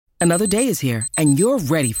Another day is here, and you're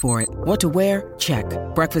ready for it. What to wear? Check.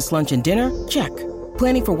 Breakfast, lunch, and dinner? Check.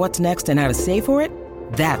 Planning for what's next and how to save for it?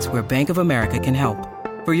 That's where Bank of America can help.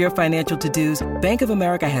 For your financial to-dos, Bank of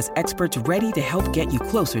America has experts ready to help get you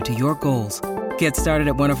closer to your goals. Get started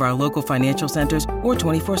at one of our local financial centers or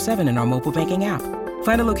 24/7 in our mobile banking app.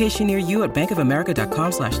 Find a location near you at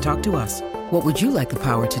bankofamerica.com/talktous. What would you like the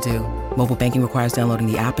power to do? Mobile banking requires downloading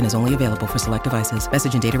the app and is only available for select devices.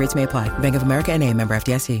 Message and data rates may apply. Bank of America N.A., member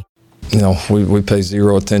FDIC. You know, we pay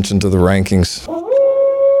zero attention to the rankings.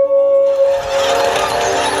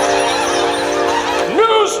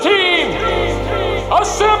 News team,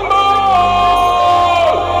 assemble!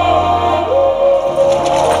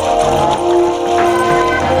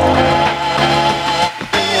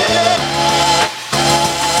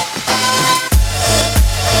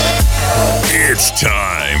 It's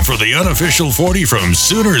time for the unofficial 40 from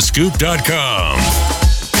Soonerscoop.com.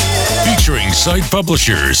 Featuring site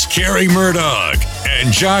publishers Carrie Murdoch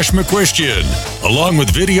and Josh McCuistion, along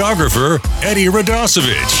with videographer Eddie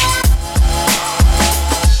Radosevich.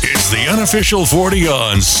 It's the unofficial 40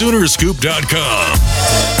 on Soonerscoop.com.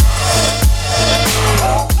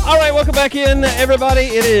 All right, welcome back in, everybody.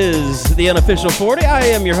 It is the unofficial 40. I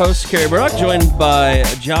am your host, Carrie Murdoch, joined by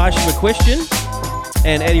Josh McCuistion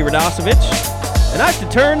and Eddie Radosevich. And I have to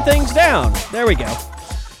turn things down. There we go.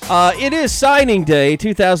 It is signing day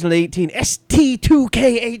 2018,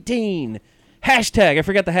 ST2K18. Hashtag, I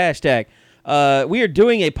forgot the hashtag. We are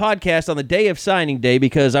doing a podcast on the day of signing day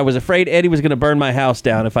because I was afraid Eddie was going to burn my house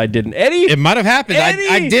down if I didn't. Eddie? It might have happened.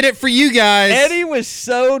 I did it for you guys. Eddie was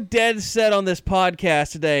so dead set on this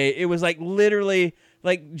podcast today. It was like literally,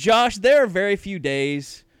 like, Josh, there are very few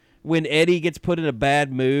days when Eddie gets put in a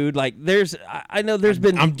bad mood. Like, I know there's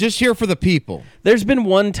been... I'm just here for the people. There's been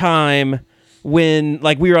one time when,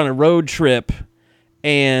 like, we were on a road trip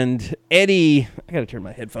and Eddie... I got to turn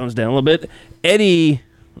my headphones down a little bit. Eddie...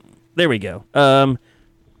 There we go.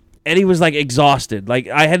 Eddie was, like, exhausted. Like,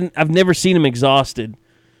 I've never seen him exhausted.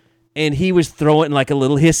 And he was throwing, like, a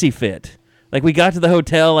little hissy fit. Like, we got to the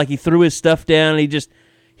hotel, like, he threw his stuff down and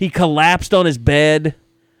he collapsed on his bed.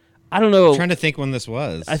 I don't know. I'm trying to think when this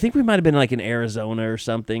was. I think we might have been, like, in Arizona or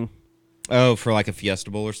something. Oh, for, like, a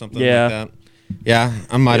Fiesta Bowl or something like that? Yeah,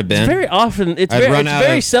 I might have been. It's very often. It's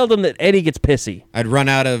very seldom that Eddie gets pissy. I'd run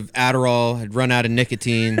out of Adderall. I'd run out of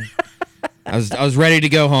nicotine. I was ready to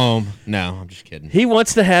go home. No, I'm just kidding. He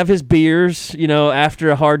wants to have his beers,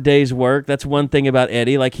 after a hard day's work. That's one thing about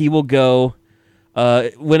Eddie. Like, he will go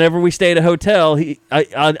whenever we stay at a hotel.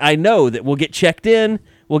 I know that we'll get checked in,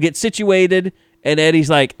 we'll get situated, and Eddie's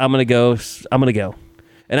like, I'm gonna go.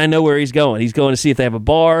 And I know where he's going. He's going to see if they have a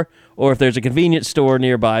bar or if there's a convenience store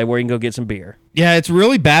nearby where he can go get some beer. Yeah, it's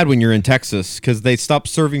really bad when you're in Texas because they stopped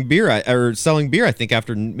serving beer or selling beer, I think,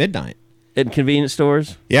 after midnight. At convenience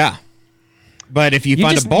stores? Yeah. But if you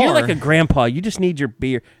find a bar... You're like a grandpa. You just need your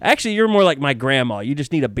beer. Actually, you're more like my grandma. You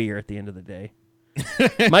just need a beer at the end of the day.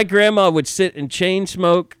 My grandma would sit and chain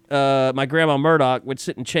smoke. My grandma Murdoch would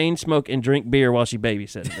sit and chain smoke and drink beer while she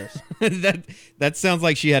babysitted us. That sounds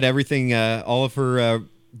like she had everything, all of her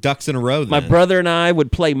ducks in a row. Then. My brother and I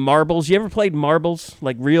would play marbles. You ever played marbles?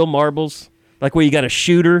 Like real marbles? Like where you got a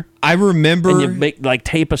shooter? I remember. And you make, like,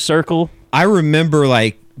 tape a circle? I remember,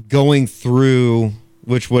 like, going through,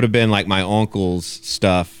 which would have been, like, my uncle's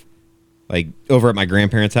stuff, like, over at my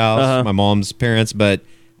grandparents' house, my mom's parents, but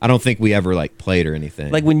I don't think we ever, like, played or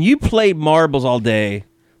anything. Like, when you played marbles all day,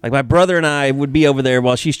 like, my brother and I would be over there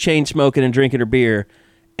while she's chain smoking and drinking her beer,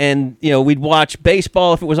 and, we'd watch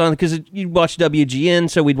baseball if it was on, because you'd watch WGN,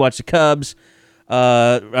 so we'd watch the Cubs.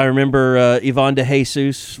 I remember Ivan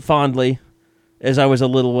DeJesus fondly as I was a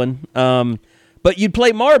little one. But you'd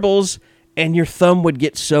play marbles, and your thumb would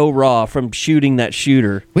get so raw from shooting that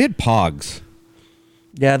shooter. We had Pogs.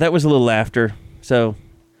 Yeah, that was a little after. So,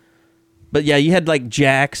 but yeah, you had like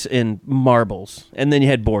jacks and marbles, and then you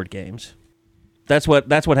had board games. That's what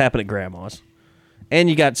happened at Grandma's, and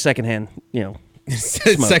you got secondhand, smoke.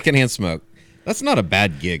 Secondhand smoke. That's not a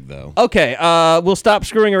bad gig, though. Okay, we'll stop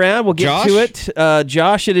screwing around. We'll get to it.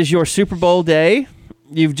 Josh, it is your Super Bowl day.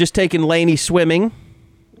 You've just taken Laney swimming.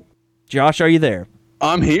 Josh, are you there?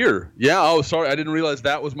 I'm here. Yeah. Oh, sorry. I didn't realize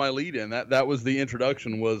that was my lead-in. That was the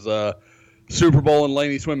introduction, was Super Bowl and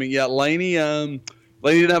Laney swimming. Yeah, Laney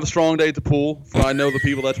didn't have a strong day at the pool. I know the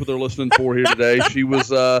people, that's what they're listening for here today. She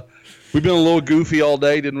was we've been a little goofy all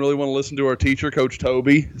day. Didn't really want to listen to our teacher, Coach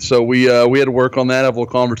Toby. So we had to work on that, have a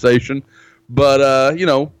little conversation. But,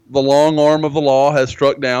 the long arm of the law has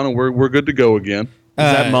struck down, and we're good to go again. Is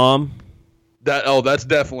that Mom? That's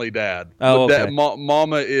definitely Dad. Oh, okay.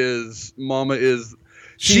 Mama is.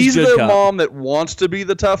 She's good the cop. mom that wants to be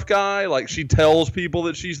the tough guy. Like, she tells people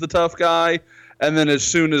that she's the tough guy, and then as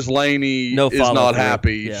soon as Lainey No is follow not through.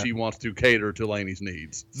 happy, Yeah. she wants to cater to Lainey's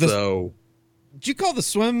needs. The- So Did you call the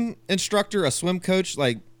swim instructor a swim coach?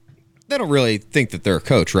 Like, they don't really think that they're a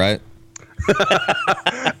coach, right?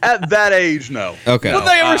 at that age, no. Okay. But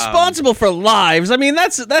they're responsible for lives. I mean,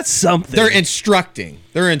 that's something. They're instructing.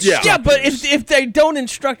 They're instructing. yeah, but if they don't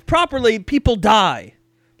instruct properly, people die.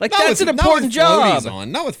 Like, that's an important job.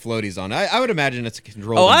 Not with floaties on. I would imagine it's a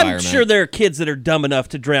controlled Oh, I'm environment. sure there are kids that are dumb enough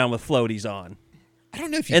to drown with floaties on. I don't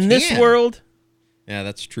know if you In can. this world, Yeah,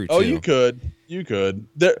 that's true, too. Oh, you could.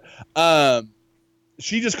 There,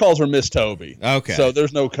 she just calls her Miss Toby. Okay. So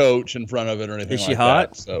there's no coach in front of it or anything. Is she like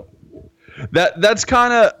hot? That, so that's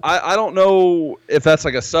kind of I don't know if that's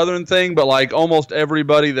like a Southern thing, but like almost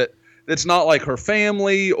everybody that's not like her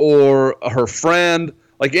family or her friend,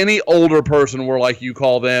 like any older person, where like you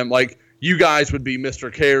call them, like you guys would be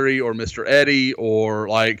Mr. Carey or Mr. Eddie or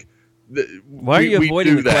like. why are you we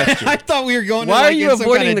avoiding do the that. question? I thought we were going to Why are like, you get some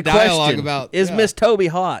avoiding kind the of dialogue question? about Is yeah. Miss Toby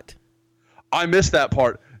hot? I missed that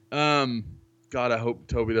part. God, I hope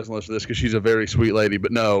Toby doesn't listen to this because she's a very sweet lady.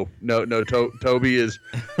 But no. Toby is,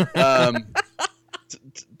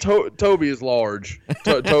 Toby is large.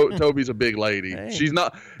 Toby's a big lady. Hey, She's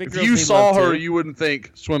not. big If girls you need saw love, her, too. you wouldn't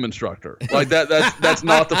think swim instructor. Like that. That's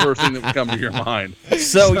not the first thing that would come to your mind.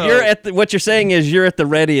 So you're at what you're saying is you're at the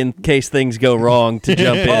ready in case things go wrong to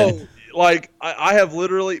jump in. Oh, like I have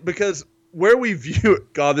literally, because where we view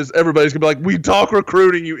it, God, everybody's gonna be like, we talk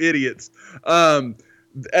recruiting, you idiots.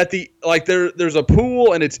 At the there's a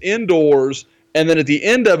pool and it's indoors, and then at the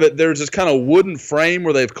end of it there's this kind of wooden frame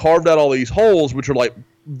where they've carved out all these holes, which are like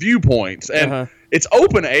viewpoints, and it's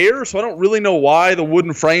open air, so I don't really know why the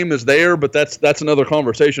wooden frame is there, but that's another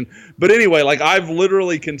conversation. But anyway, like I've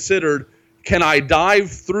literally considered, can I dive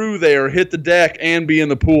through there, hit the deck, and be in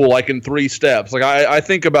the pool like in 3 steps? Like I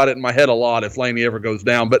think about it in my head a lot if Lainey ever goes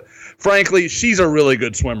down. But frankly, she's a really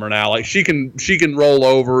good swimmer now. Like she can roll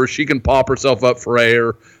over, she can pop herself up for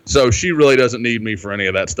air. So she really doesn't need me for any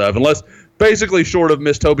of that stuff. Unless basically short of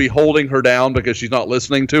Miss Toby holding her down because she's not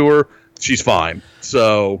listening to her, she's fine.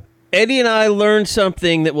 So Eddie and I learned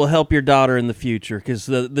something that will help your daughter in the future, because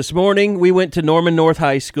this morning we went to Norman North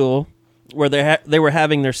High School, where they were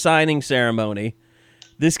having their signing ceremony.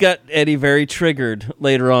 This got Eddie very triggered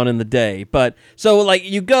later on in the day. But so like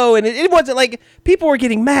you go, and it wasn't like people were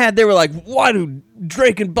getting mad. They were like, why do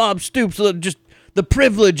Drake and Bob Stoops just the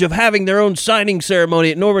privilege of having their own signing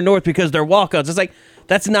ceremony at Norman North because they're walk-ons? It's like,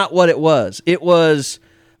 that's not what it was. It was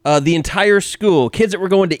the entire school, kids that were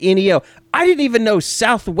going to NEO. I didn't even know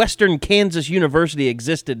Southwestern Kansas University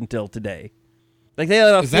existed until today. Like, they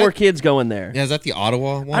had 4 kids going there. Yeah, is that the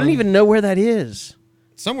Ottawa one? I don't even know where that is.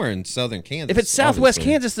 Somewhere in southern Kansas. If it's Southwest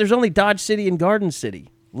obviously. Kansas, there's only Dodge City and Garden City.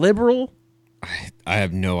 Liberal? I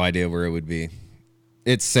have no idea where it would be.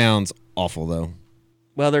 It sounds awful, though.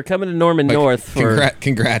 Well, they're coming to Norman But North for...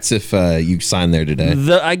 Congrats if you signed there today.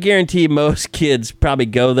 I guarantee most kids probably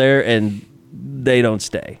go there and they don't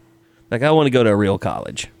stay. Like, I want to go to a real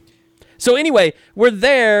college. So anyway, we're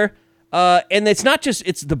there, and it's not just,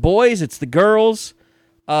 it's the boys, it's the girls,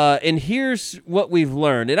 and here's what we've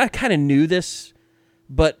learned. And I kind of knew this,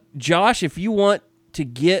 but Josh, if you want to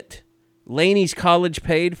get Lainey's college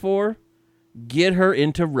paid for, get her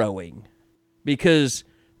into rowing. Because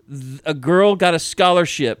a girl got a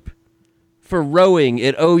scholarship for rowing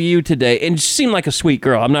at OU today, and she seemed like a sweet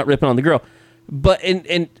girl. I'm not ripping on the girl. But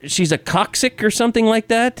and she's a coccyx or something like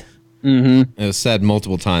that. It was said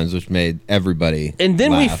multiple times, which made everybody And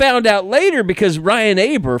then we laugh. found out later, because Ryan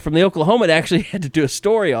Aber from the Oklahoma actually had to do a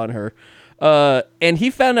story on her, and he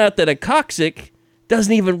found out that a coccyx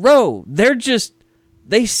doesn't even row.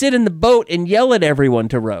 They sit in the boat and yell at everyone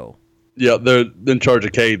to row. yeah, they're in charge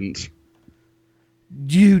of cadence.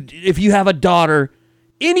 If you have a daughter,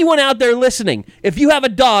 anyone out there listening, if you have a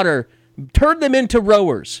daughter, turn them into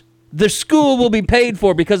rowers. The school will be paid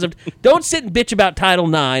for because of. Don't sit and bitch about Title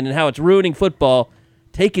IX and how it's ruining football.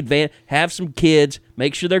 Take advantage. Have some kids.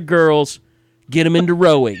 Make sure they're girls. Get them into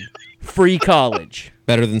rowing. Free college.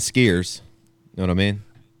 Better than skiers. Know what I mean?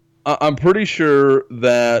 I'm pretty sure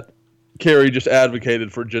that Carrie just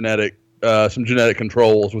advocated for some genetic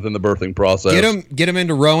controls within the birthing process. Get them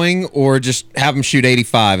into rowing, or just have them shoot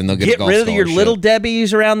 85 and they'll get a Get golf rid of your scholarship. little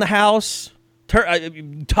Debbies around the house.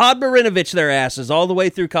 Todd Marinovich their asses all the way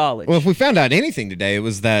through college. Well, if we found out anything today, it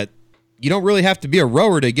was that you don't really have to be a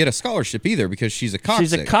rower to get a scholarship either, because she's a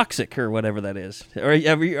coccyx. She's a coccyx or whatever that is. Are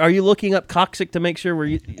you looking up coccyx to make sure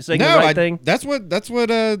we're saying No, the right thing? That's what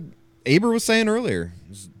Aber was saying earlier.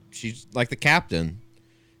 She's like the captain.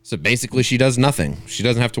 So basically, she does nothing. She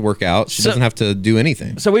doesn't have to work out. She doesn't have to do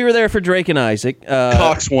anything. So we were there for Drake and Isaac.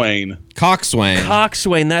 Coxswain.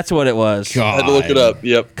 Coxswain, that's what it was. God. I had to look it up.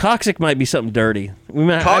 Yep. Coccyx might be something dirty.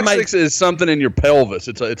 Coccyx is something in your pelvis.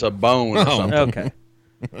 It's a bone or something. Okay.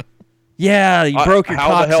 Yeah, you broke your How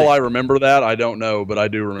coccyx. the hell I remember that, I don't know, but I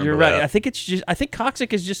do remember You're right. that. I think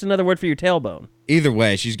coccyx is just another word for your tailbone. Either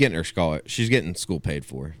way, she's getting her scholar. She's getting school paid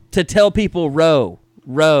for. To tell people row.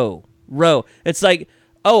 It's like,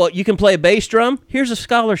 oh, you can play a bass drum? Here's a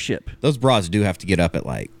scholarship. Those broads do have to get up at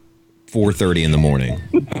like 4:30 in the morning.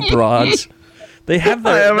 Broads. They have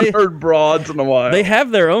I haven't heard broads in a while. They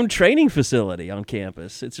have their own training facility on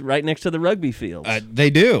campus. It's right next to the rugby fields.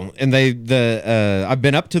 They do, and I've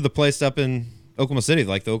been up to the place up in Oklahoma City,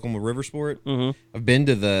 like the Oklahoma River Sport. Mm-hmm. I've been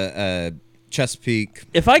to the Chesapeake.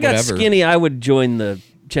 If I got whatever. skinny, I would join the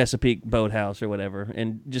Chesapeake Boathouse or whatever,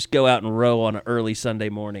 and just go out and row on an early Sunday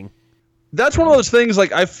morning. That's one of those things,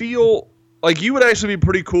 like, I feel like you would actually be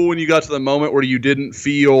pretty cool when you got to the moment where you didn't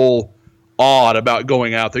feel odd about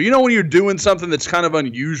going out there. You know, when you're doing something that's kind of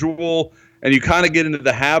unusual and you kind of get into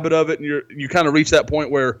the habit of it, and you kind of reach that point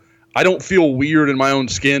where I don't feel weird in my own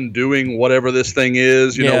skin doing whatever this thing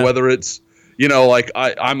is, you know, whether it's, you know, like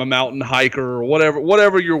I'm a mountain hiker or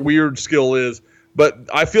whatever your weird skill is. But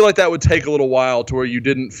I feel like that would take a little while to where you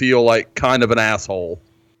didn't feel like kind of an asshole.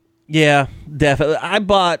 Yeah, definitely. I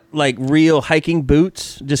bought like real hiking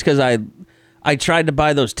boots just because I tried to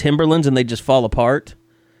buy those Timberlands and they just fall apart.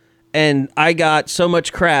 And I got so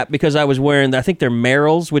much crap because I was wearing, I think they're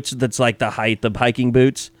Merrells, that's like the height of hiking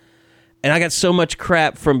boots. And I got so much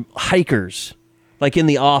crap from hikers, like in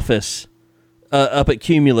the office up at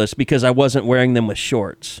Cumulus, because I wasn't wearing them with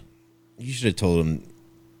shorts. You should have told them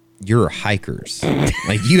you're hikers.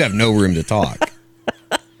 Like, you have no room to talk.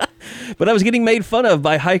 But I was getting made fun of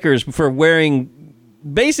by hikers for wearing,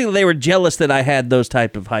 basically they were jealous that I had those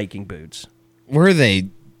type of hiking boots. Where are they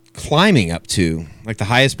climbing up to? Like the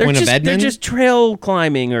highest point of Edmond? They're just trail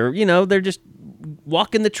climbing, or, you know, they're just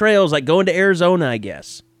walking the trails, like going to Arizona, I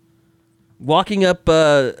guess. Walking up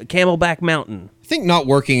Camelback Mountain. I think not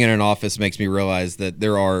working in an office makes me realize that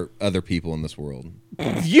there are other people in this world.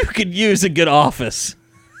 You could use a good office.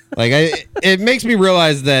 Like, it makes me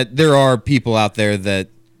realize that there are people out there that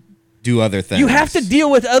do other things. You have to deal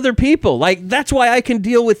with other people. Like, that's why I can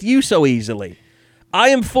deal with you so easily. I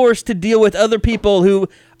am forced to deal with other people who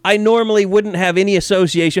I normally wouldn't have any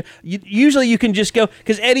association. Usually you can just go,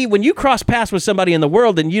 because Eddie, when you cross paths with somebody in the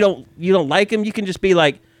world and you don't like him, you can just be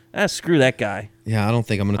like, screw that guy. Yeah, I don't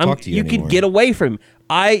think I'm going to talk to you anymore. You can get away from him.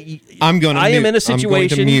 I am in a situation I'm going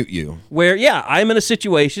to mute you. Where, I'm in a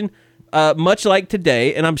situation, much like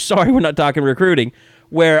today, and I'm sorry we're not talking recruiting,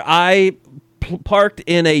 where I parked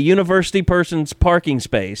in a university person's parking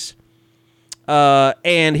space,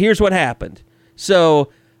 and here's what happened. So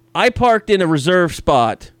I parked in a reserve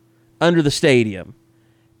spot under the stadium,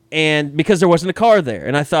 and because there wasn't a car there,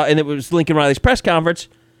 and I thought, and it was Lincoln Riley's press conference,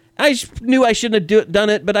 I just knew I shouldn't have done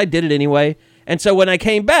it, but I did it anyway. And so when I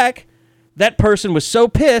came back, that person was so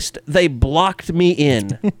pissed, they blocked me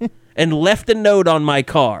in and left a note on my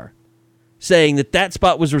car saying that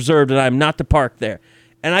spot was reserved and I'm not to park there.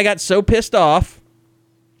 And I got so pissed off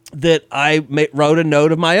that I wrote a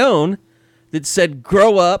note of my own that said,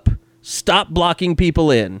 grow up, stop blocking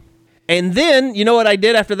people in. And then, you know what I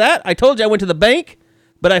did after that? I told you I went to the bank,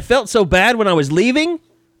 but I felt so bad when I was leaving,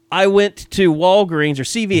 I went to Walgreens or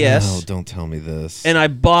CVS. No, don't tell me this. And I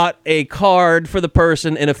bought a card for the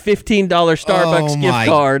person and a $15 Starbucks gift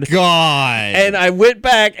card. Oh, my God. And I went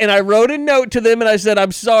back and I wrote a note to them and I said,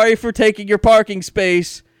 I'm sorry for taking your parking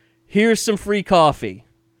space. Here's some free coffee.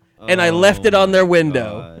 And I left it on their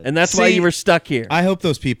window. God. And that's why you were stuck here. I hope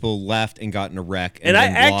those people left and got in a wreck and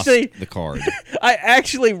then lost the card. I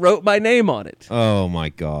actually wrote my name on it. Oh, my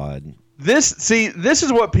God. This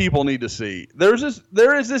is what people need to see. There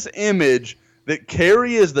is this image that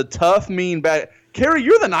Carrie is the tough, mean, bad. Carrie,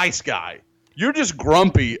 you're the nice guy. You're just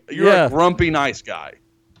grumpy. You're a grumpy, nice guy.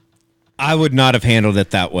 I would not have handled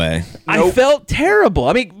it that way. Nope. I felt terrible.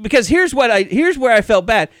 I mean, because here's where I felt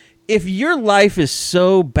bad. If your life is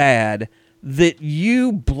so bad that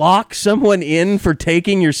you block someone in for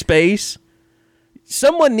taking your space,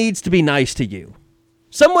 someone needs to be nice to you.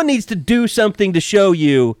 Someone needs to do something to show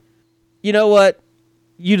you, you know what?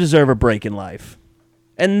 You deserve a break in life.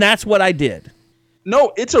 And that's what I did.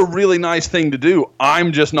 No, it's a really nice thing to do.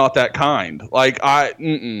 I'm just not that kind. Like,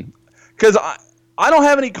 because I don't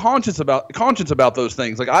have any conscience about those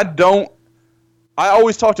things. Like, I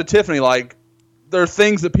always talk to Tiffany like, there are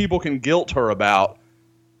things that people can guilt her about,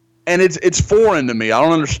 and it's foreign to me. I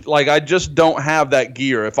don't understand. Like, I just don't have that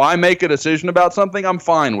gear. If I make a decision about something, I'm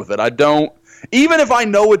fine with it. I don't. even if I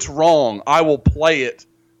know it's wrong, I will play it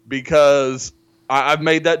because I've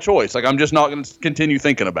made that choice. Like, I'm just not going to continue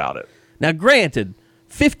thinking about it. Now, granted,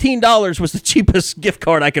 $15 was the cheapest gift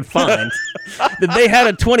card I could find. They had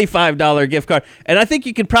a $25 gift card, and I think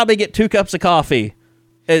you could probably get 2 cups of coffee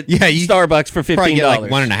at Starbucks for $15. Probably get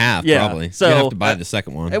like 1.5, yeah. probably. So you have to buy the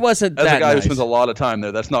second one. It wasn't As that a guy nice. who spends a lot of time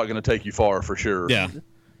there, that's not going to take you far for sure. Yeah.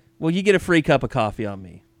 Well, you get a free cup of coffee on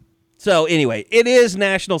me. So anyway, it is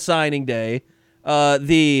National Signing Day. I'm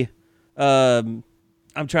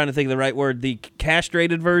trying to think of the right word. The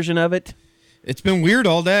castrated version of it. It's been weird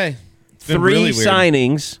all day. It's been 3 really weird.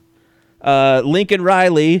 signings. Lincoln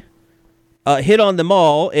Riley hit on them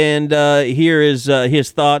all, and here is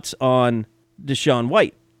his thoughts on Deshaun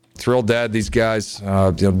White. Thrilled to add these guys.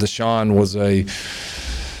 Deshaun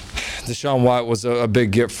White was a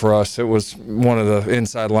big gift for us. It was one of the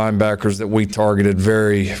inside linebackers that we targeted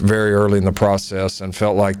very, very early in the process and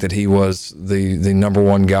felt like that he was the number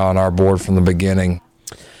one guy on our board from the beginning.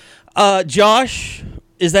 Josh,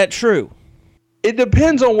 is that true? It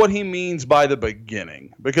depends on what he means by the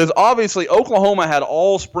beginning, because obviously Oklahoma had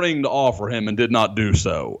all spring to offer him and did not do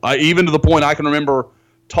so. Even to the point I can remember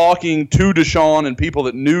talking to Deshaun and people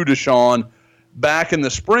that knew Deshaun back in the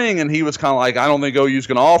spring, and he was kind of like, I don't think OU's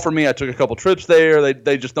going to offer me. I took a couple trips there.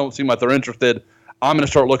 They just don't seem like they're interested. I'm going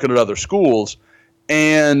to start looking at other schools.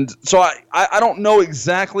 And so I don't know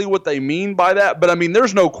exactly what they mean by that, but I mean,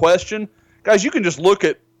 there's no question. Guys, you can just look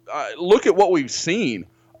at what we've seen.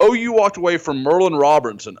 OU walked away from Merlin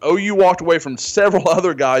Robertson. OU walked away from several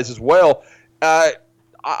other guys as well.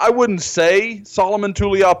 I wouldn't say Solomon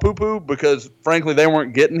Tuliaupupu because, frankly, they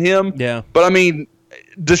weren't getting him. Yeah. But, I mean,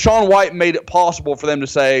 Deshaun White made it possible for them to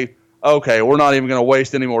say, okay, we're not even going to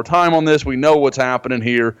waste any more time on this. We know what's happening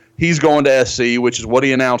here. He's going to SC, which is what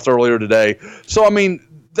he announced earlier today. So, I mean,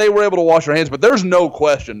 they were able to wash their hands. But there's no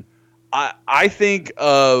question. I think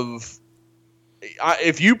of –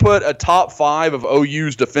 if you put a top 5 of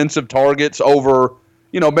OU's defensive targets over,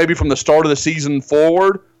 maybe from the start of the season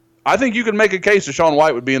forward, I think you could make a case Deshaun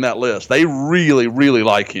White would be in that list. They really, really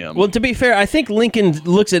like him. Well, to be fair, I think Lincoln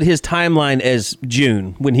looks at his timeline as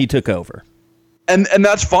June when he took over. And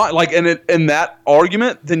that's fine. Like, in that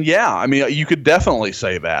argument, then yeah, I mean, you could definitely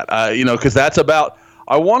say that, because that's about,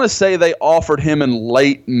 I want to say they offered him in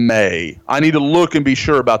late May. I need to look and be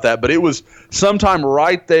sure about that, but it was sometime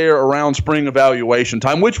right there around spring evaluation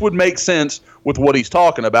time, which would make sense with what he's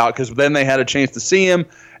talking about, because then they had a chance to see him.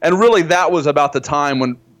 And really, that was about the time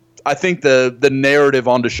when I think the narrative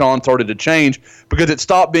on Deshaun started to change, because it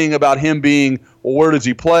stopped being about him being, well, where does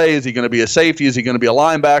he play? Is he going to be a safety? Is he going to be a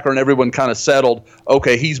linebacker? And everyone kind of settled,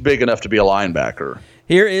 okay, he's big enough to be a linebacker.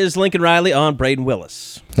 Here is Lincoln Riley on Braden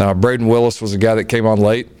Willis. Now, Braden Willis was a guy that came on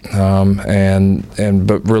late,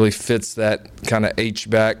 but really fits that kind of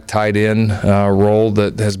H-back tight end role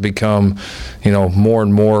that has become, more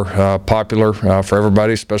and more popular for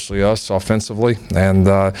everybody, especially us offensively.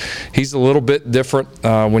 And he's a little bit different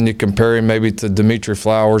when you compare him maybe to Dimitri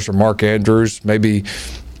Flowers or Mark Andrews, maybe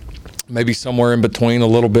somewhere in between a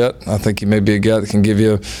little bit. I think he may be a guy that can give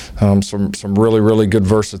you some really, really good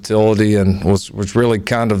versatility, and was really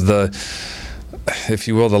kind of the, if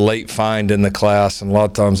you will, the late find in the class. And a lot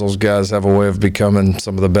of times those guys have a way of becoming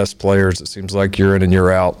some of the best players, it seems like, year in and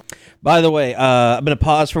year out. By the way, I'm going to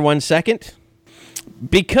pause for 1 second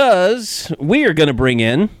because we are going to bring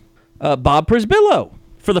in Bob Przybylo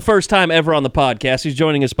for the first time ever on the podcast. He's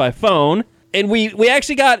joining us by phone. And we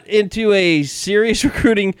actually got into a serious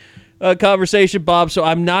recruiting conversation, Bob, so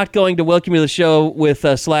I'm not going to welcome you to the show with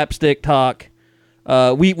slapstick talk.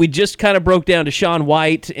 We just kind of broke down Deshaun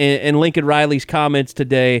White and Lincoln Riley's comments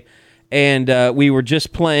today, and we were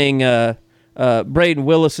just playing Braden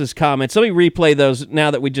Willis's comments. Let me replay those now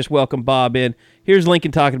that we just welcomed Bob in. Here's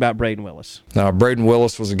Lincoln talking about Braden Willis. Now, Braden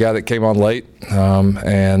Willis was a guy that came on late,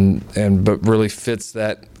 but really fits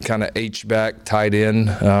that kind of H-back tight end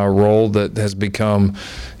role that has become,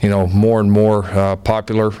 more and more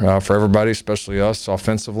popular for everybody, especially us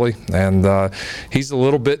offensively. And he's a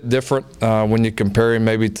little bit different when you compare him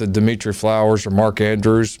maybe to Dimitri Flowers or Mark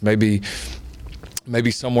Andrews, maybe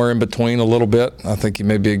somewhere in between a little bit. I think he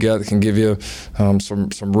may be a guy that can give you some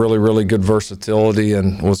really, really good versatility,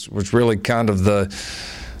 and was really kind of the,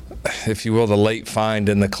 if you will, the late find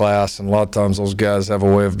in the class. And a lot of times those guys have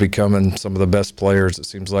a way of becoming some of the best players, it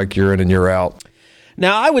seems like, year in and year out.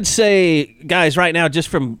 Now, I would say, guys, right now, just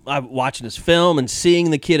from watching his film and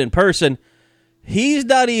seeing the kid in person, he's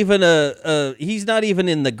not even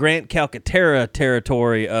in the Grant Calcaterra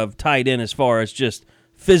territory of tight end as far as just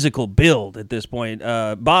physical build at this point.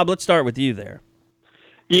 Bob, let's start with you there.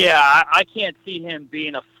 Yeah, I can't see him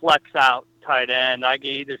being a flex out tight end. I can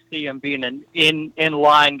either see him being an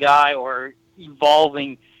in-line guy or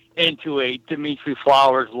evolving into a Dimitri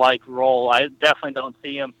Flowers-like role. I definitely don't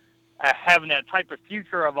see him having that type of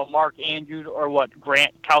future of a Mark Andrews or what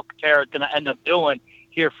Grant Calcaterra is going to end up doing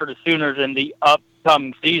here for the Sooners in the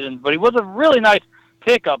upcoming seasons. But he was a really nice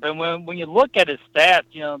pickup. And when you look at his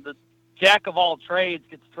stats, the jack of all trades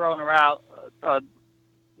gets thrown around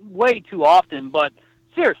way too often. But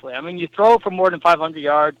seriously, I mean, you throw for more than 500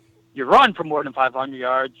 yards, you run for more than 500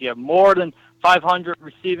 yards, you have more than 500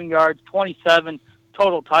 receiving yards, 27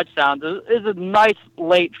 total touchdowns. It is a nice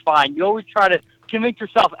late find. You always try to convince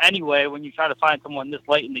yourself anyway when you try to find someone this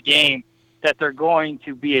late in the game that they're going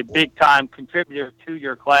to be a big-time contributor to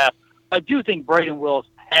your class. I do think Braden Willis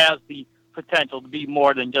has the potential to be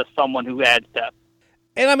more than just someone who adds depth.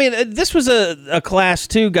 And, I mean, this was a class,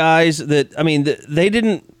 too, guys, that, I mean,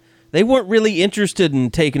 they weren't really interested in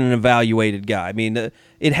taking an evaluated guy. I mean,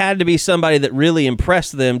 it had to be somebody that really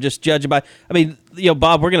impressed them, just judging by, I mean,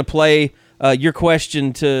 Bob, we're going to play your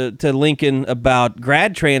question to Lincoln about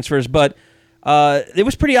grad transfers, but it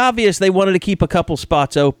was pretty obvious they wanted to keep a couple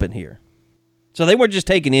spots open here. So they weren't just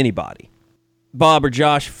taking anybody. Bob or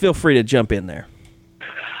Josh, feel free to jump in there.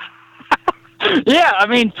 Yeah, I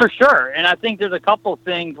mean, for sure. And I think there's a couple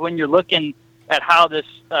things when you're looking at how this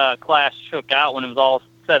class shook out when it was all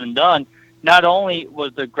said and done. Not only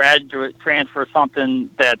was the graduate transfer something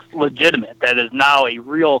that's legitimate, that is now a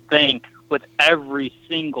real thing with every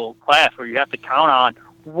single class where you have to count on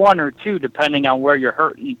one or two depending on where you're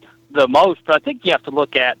hurting the most. But I think you have to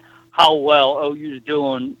look at how well OU is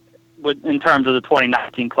doing in terms of the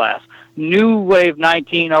 2019 class. New Wave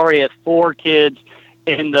 19 already has 4 kids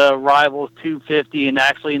in the Rivals 250 and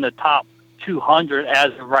actually in the top 200 as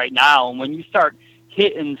of right now. And when you start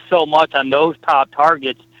hitting so much on those top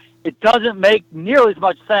targets, it doesn't make nearly as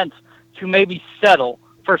much sense to maybe settle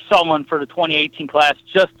for someone for the 2018 class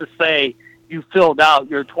just to say you filled out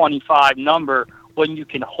your 25 number when you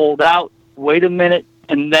can hold out, wait a minute,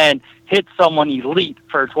 and then hit someone elite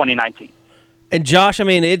for 2019. And Josh, I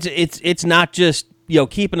mean, it's not just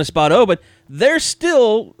keeping a spot open. There's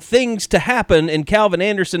still things to happen, and Calvin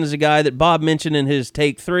Anderson is a guy that Bob mentioned in his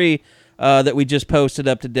Take 3 that we just posted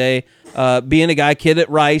up today, being a kid at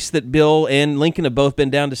Rice that Bill and Lincoln have both been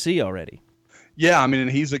down to see already. Yeah, I mean,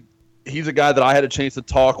 and he's a guy that I had a chance to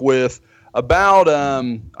talk with about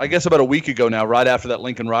about a week ago now, right after that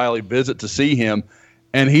Lincoln Riley visit to see him.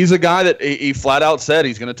 And he's a guy that he flat out said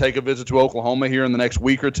he's going to take a visit to Oklahoma here in the next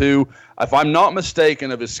week or two. If I'm not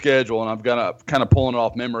mistaken of his schedule, and I'm going to kind of pulling it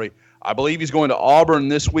off memory, I believe he's going to Auburn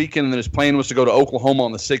this weekend, and then his plan was to go to Oklahoma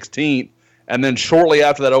on the 16th, and then shortly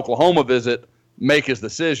after that Oklahoma visit, make his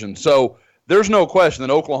decision. So there's no question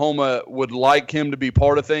that Oklahoma would like him to be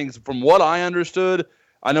part of things. From what I understood,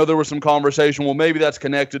 I know there was some conversation, well, maybe that's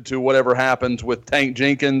connected to whatever happens with Tank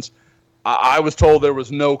Jenkins. I was told there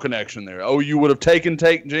was no connection there. OU would have taken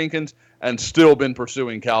Tank Jenkins and still been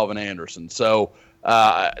pursuing Calvin Anderson. So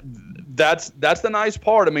that's the nice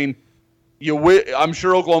part. I mean, I'm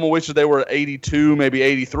sure Oklahoma wishes they were at 82, maybe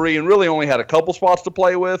 83, and really only had a couple spots to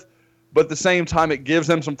play with. But at the same time, it gives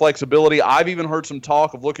them some flexibility. I've even heard some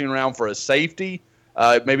talk of looking around for a safety.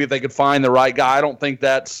 Maybe if they could find the right guy. I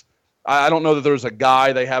don't know that there's a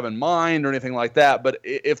guy they have in mind or anything like that. But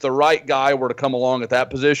if the right guy were to come along at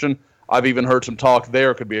that position, I've even heard some talk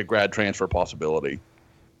there could be a grad transfer possibility.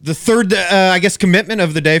 The third, commitment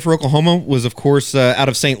of the day for Oklahoma was, of course, out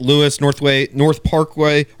of St. Louis, Parkway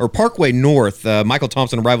North. Michael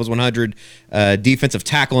Thompson, Rivals 100 defensive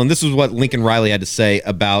tackle, and this is what Lincoln Riley had to say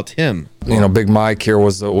about him. Big Mike here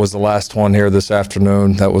was the last one here this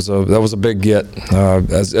afternoon. That was a big get.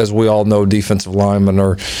 As we all know, defensive linemen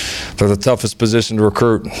they're the toughest position to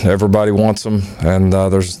recruit. Everybody wants them, and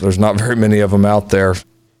there's not very many of them out there.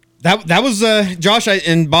 That was Josh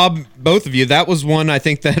and Bob, both of you. That was one I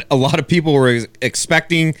think that a lot of people were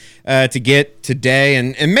expecting to get today,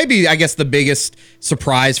 and maybe I guess the biggest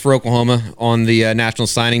surprise for Oklahoma on the National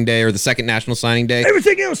Signing Day or the second National Signing Day.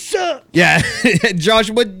 Everything else sucked. Yeah,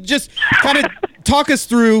 Josh, would just kind of talk us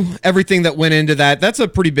through everything that went into that. That's a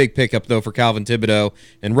pretty big pickup though for Calvin Thibodeau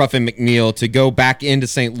and Ruffin McNeil to go back into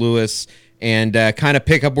St. Louis and kind of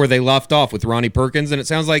pick up where they left off with Ronnie Perkins. And it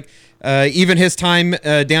sounds like even his time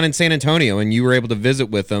down in San Antonio, and you were able to visit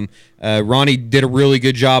with him, Ronnie did a really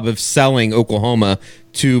good job of selling Oklahoma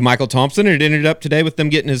to Michael Thompson, and it ended up today with them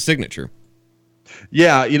getting his signature.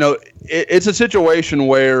 Yeah, it's a situation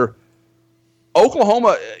where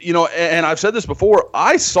Oklahoma, and I've said this before,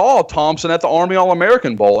 I saw Thompson at the Army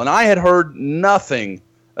All-American Bowl, and I had heard nothing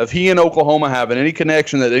of he and Oklahoma having any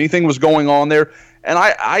connection, that anything was going on there. And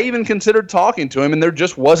I even considered talking to him, and there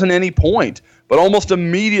just wasn't any point. But almost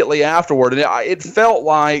immediately afterward, and it felt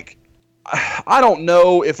like, I don't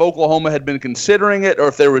know if Oklahoma had been considering it or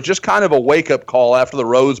if there was just kind of a wake-up call after the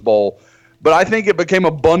Rose Bowl. But I think it became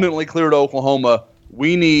abundantly clear to Oklahoma,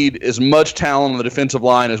 we need as much talent on the defensive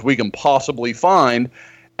line as we can possibly find.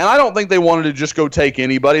 And I don't think they wanted to just go take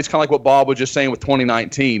anybody. It's kind of like what Bob was just saying with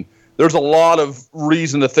 2019. There's a lot of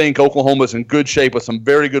reason to think Oklahoma's in good shape with some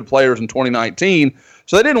very good players in 2019.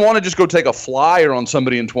 So they didn't want to just go take a flyer on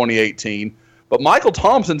somebody in 2018. But Michael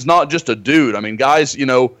Thompson's not just a dude. I mean, guys,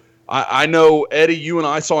 I know, Eddie, you and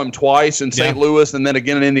I saw him twice in St. Louis and then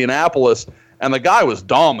again in Indianapolis, and the guy was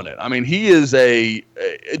dominant. I mean, he is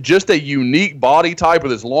just a unique body type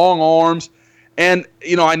with his long arms. And,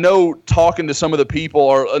 I know talking to some of the people,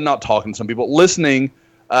 or not talking to some people, listening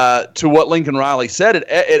to what Lincoln Riley said, it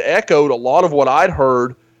echoed a lot of what I'd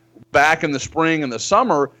heard back in the spring and the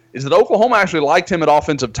summer, is that Oklahoma actually liked him at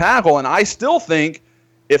offensive tackle. And I still think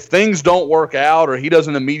if things don't work out or he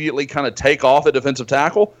doesn't immediately kind of take off at defensive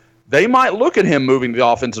tackle, they might look at him moving to the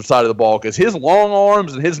offensive side of the ball, because his long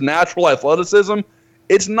arms and his natural athleticism,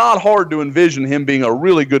 it's not hard to envision him being a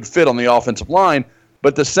really good fit on the offensive line.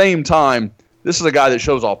 But at the same time, this is a guy that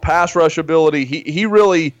shows off pass rush ability.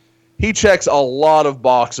 He checks a lot of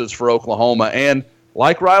boxes for Oklahoma. And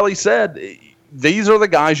like Riley said, these are the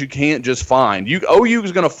guys you can't just find. OU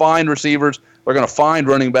is going to find receivers. They're going to find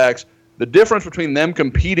running backs. The difference between them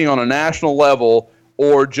competing on a national level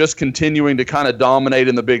or just continuing to kind of dominate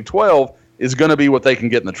in the Big 12 is going to be what they can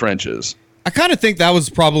get in the trenches. I kind of think that was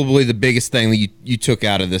probably the biggest thing that you took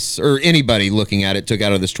out of this, or anybody looking at it took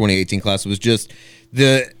out of this 2018 class, was just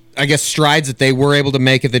the, I guess, strides that they were able to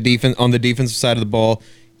make at on the defensive side of the ball.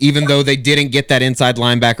 Even though they didn't get that inside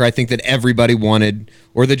linebacker, I think that everybody wanted,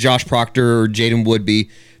 or the Josh Proctor or Jaden Woodby.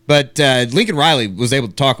 But Lincoln Riley was able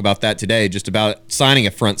to talk about that today, just about signing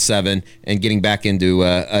a front seven and getting back into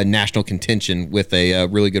a national contention with a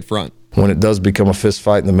really good front. When it does become a fist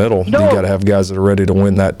fight in the middle, you got to have guys that are ready to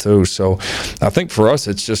win that too. So I think for us,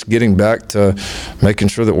 it's just getting back to making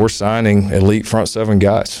sure that we're signing elite front seven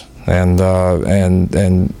guys. And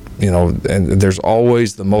there's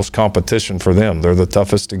always the most competition for them. They're the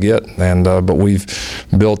toughest to get. But we've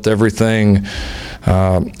built everything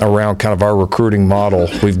around kind of our recruiting model.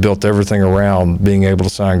 We've built everything around being able to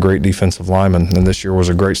sign great defensive linemen, and this year was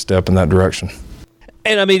a great step in that direction.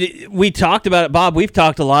 And, I mean, we talked about it, Bob. We've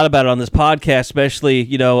talked a lot about it on this podcast, especially,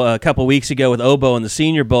 a couple weeks ago with Obo in the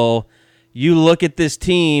Senior Bowl. You look at this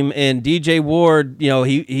team, and DJ Ward,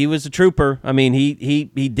 he was a trooper. I mean,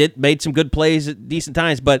 he made some good plays at decent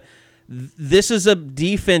times, but this is a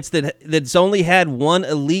defense that's only had one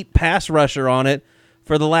elite pass rusher on it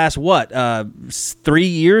for the last 3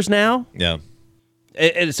 years now. Yeah.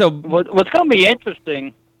 And so what's going to be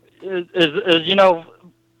interesting is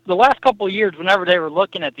the last couple of years, whenever they were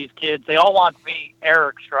looking at these kids, they all want to be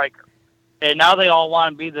Eric Stryker, and now they all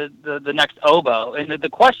want to be the next Obo. And the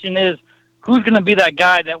question is, who's going to be that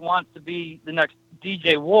guy that wants to be the next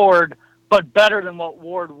DJ Ward, but better than what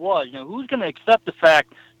Ward was? Who's going to accept the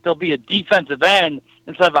fact there'll be a defensive end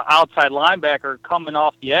instead of an outside linebacker coming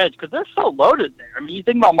off the edge? Because they're so loaded there. I mean, you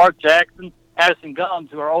think about Mark Jackson, Addison Gums,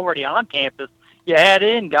 who are already on campus. You add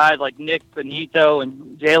in guys like Nick Benito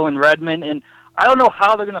and Jalen Redmond, and I don't know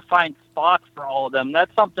how they're going to find spots for all of them.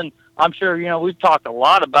 That's something I'm sure, we've talked a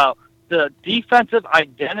lot about. The defensive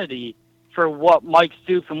identity for what Mike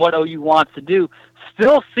Stoops and what OU wants to do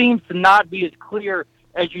still seems to not be as clear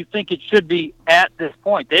as you think it should be at this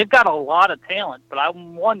point. They've got a lot of talent, but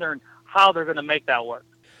I'm wondering how they're going to make that work.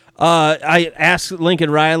 I asked Lincoln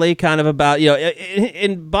Riley kind of about,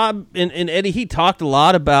 and Bob and Eddie, he talked a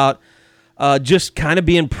lot about just kind of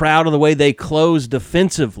being proud of the way they close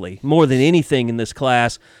defensively more than anything in this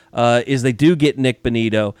class. Is they do get Nick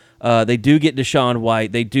Benito, they do get Deshaun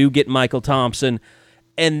White, they do get Michael Thompson,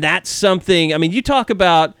 and that's something. I mean, you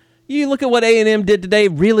look at what A&M did today,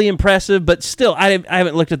 really impressive, but still, I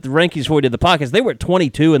haven't looked at the rankings before we did the podcast. They were at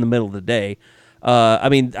 22 in the middle of the day. I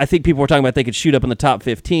mean, I think people were talking about they could shoot up in the top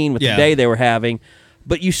 15 with the day they were having,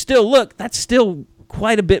 but you still look, that's still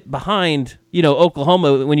quite a bit behind,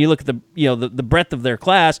 Oklahoma when you look at the breadth of their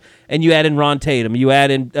class, and you add in Ron Tatum, you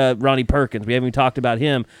add in Ronnie Perkins. We haven't even talked about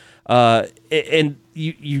him, and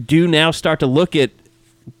you do now start to look at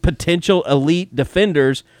potential elite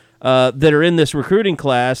defenders that are in this recruiting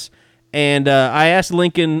class. And I asked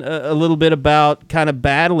Lincoln a little bit about kind of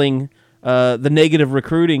battling the negative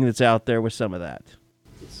recruiting that's out there with some of that.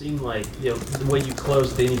 It seemed like the way you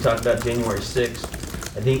closed, then you talked about January 6th.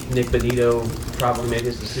 I think Nick Benito probably made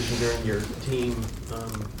his decision during your team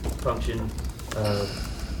function.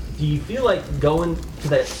 do you feel like going to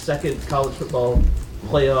that second college football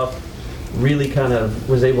playoff really kind of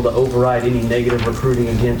was able to override any negative recruiting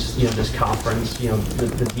against, this conference,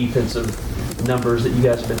 the defensive numbers that you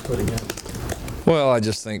guys have been putting in? Well, I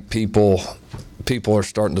just think people are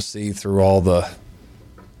starting to see through all the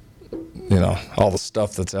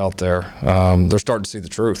stuff that's out there. They're starting to see the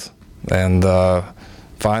truth, and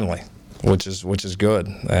finally, which is good.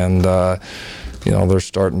 And they're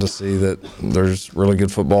starting to see that there's really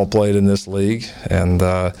good football played in this league, and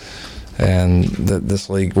that this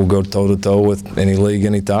league will go toe-to-toe with any league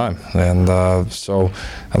anytime. And so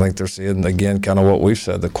I think they're seeing, again, kind of what we've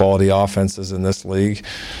said, the quality offenses in this league.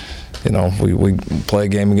 We play a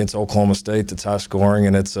game against Oklahoma State that's high scoring,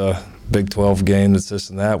 and it's a Big 12 game that's this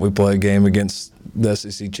and that. We play a game against the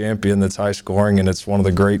SEC champion that's high scoring, and it's one of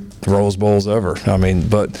the great Rose Bowls ever.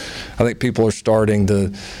 But I think people are starting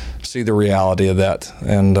to see the reality of that.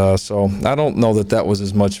 And so I don't know that was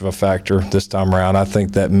as much of a factor this time around. I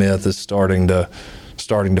think that myth is starting to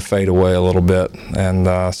fade away a little bit. And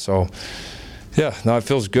it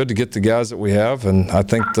feels good to get the guys that we have, and I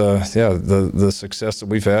think the success that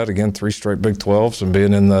we've had, again, 3 straight Big 12s and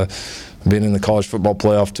being in the college football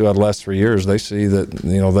playoff 2 out of the last 3 years, they see that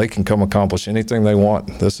they can come accomplish anything they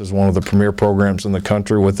want. This is one of the premier programs in the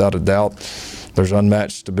country, without a doubt. There's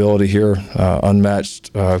unmatched stability here,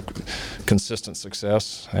 unmatched consistent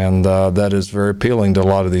success, and that is very appealing to a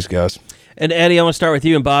lot of these guys. And Eddie, I want to start with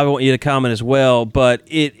you, and Bob, I want you to comment as well. But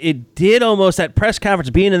it did almost, that press conference,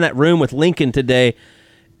 being in that room with Lincoln today,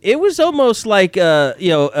 it was almost like it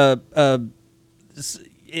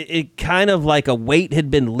kind of like a weight had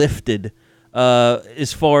been lifted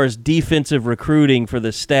as far as defensive recruiting for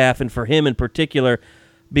the staff and for him in particular,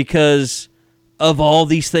 because of all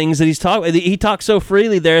these things that he's talking. He talked so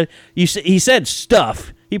freely there. He said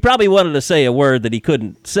stuff. He probably wanted to say a word that he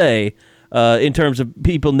couldn't say. In terms of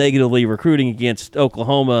people negatively recruiting against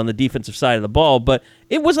Oklahoma on the defensive side of the ball, but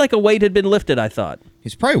it was like a weight had been lifted, I thought.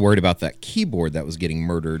 He's probably worried about that keyboard that was getting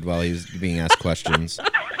murdered while he was being asked questions.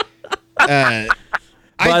 By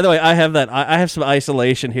the way, I have some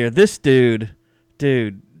isolation here. This dude,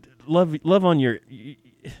 love on your.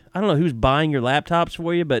 I don't know who's buying your laptops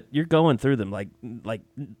for you, but you're going through them like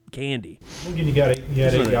candy. Again, you had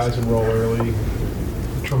 8 guys enroll early.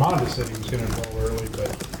 Tremonda said he was going to enroll early, but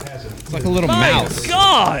hasn't. It's like a little mouse.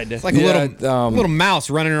 God! It's like a little mouse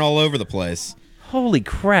running all over the place. Holy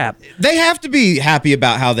crap! They have to be happy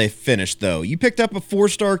about how they finished, though. You picked up a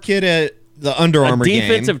 4-star kid at the Under Armour game. A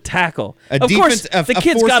defensive tackle. Of course, the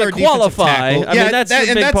kid's got to qualify. I mean, that's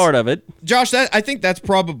a big part of it. Josh, I think that's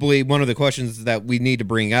probably one of the questions that we need to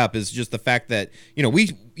bring up, is just the fact that,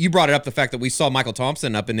 you brought it up, the fact that we saw Michael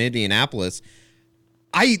Thompson up in Indianapolis.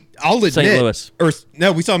 I'll admit, St. Louis.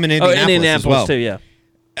 We saw him in Indianapolis as well. Too, yeah.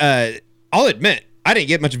 I'll admit, I didn't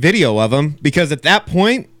get much video of him, because at that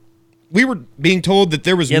point, we were being told that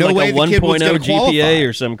there was no way the kid was going to qualify. GPA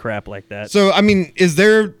or some crap like that. So, is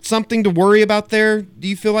there something to worry about there, do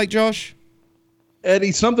you feel like, Josh?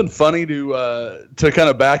 Eddie, something funny to kind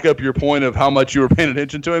of back up your point of how much you were paying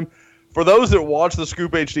attention to him. For those that watch the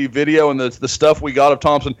Scoop HD video and the stuff we got of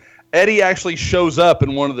Thompson, Eddie actually shows up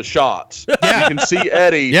in one of the shots. Yeah. You can see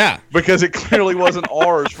Eddie because it clearly wasn't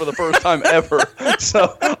ours for the first time ever.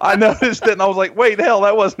 So I noticed it, and I was like, wait, hell,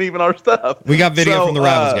 that wasn't even our stuff. We got video from the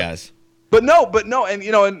Rivals guys. But no,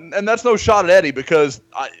 and that's no shot at Eddie, because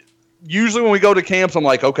usually when we go to camps, I'm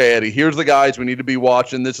like, okay, Eddie, here's the guys we need to be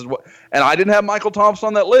watching. This is what, and I didn't have Michael Thompson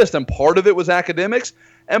on that list, and part of it was academics,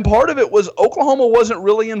 and part of it was Oklahoma wasn't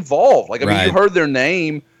really involved. Like, I mean, you heard their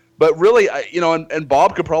name, but really, and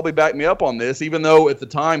Bob could probably back me up on this, even though at the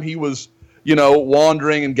time he was,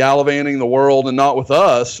 wandering and gallivanting the world and not with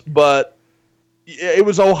us, but it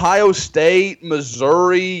was Ohio State,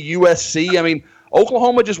 Missouri, USC. I mean,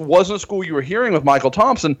 Oklahoma just wasn't a school you were hearing with Michael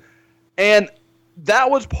Thompson, and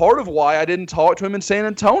that was part of why I didn't talk to him in San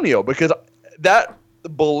Antonio, because that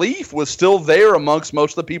belief was still there amongst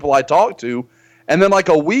most of the people I talked to. And then like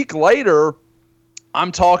a week later,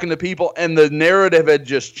 I'm talking to people, and the narrative had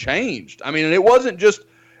just changed. I mean, and it wasn't just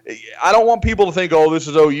 – I don't want people to think, oh, this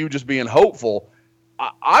is OU just being hopeful.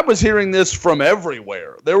 I was hearing this from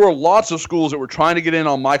everywhere. There were lots of schools that were trying to get in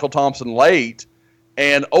on Michael Thompson late,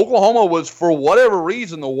 and Oklahoma was, for whatever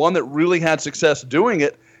reason, the one that really had success doing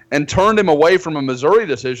it and turned him away from a Missouri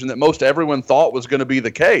decision that most everyone thought was going to be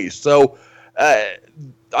the case. So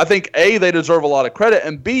I think, A, they deserve a lot of credit,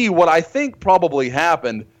 and B, what I think probably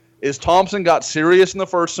happened is Thompson got serious in the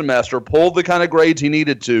first semester, pulled the kind of grades he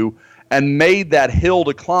needed to, and made that hill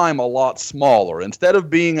to climb a lot smaller. Instead of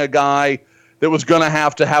being a guy that was going to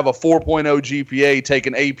have a 4.0 GPA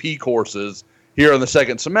taking AP courses here in the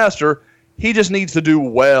second semester, He just needs to do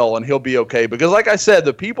well, and he'll be okay. Because like I said,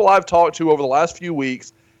 the people I've talked to over the last few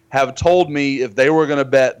weeks have told me if they were going to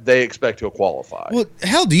bet, they expect he'll qualify. Well,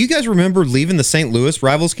 hell, do you guys remember leaving the St. Louis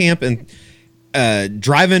Rivals camp and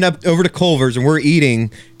driving up over to Culver's, and we're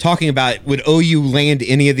eating, talking about would OU land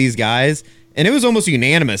any of these guys? And it was almost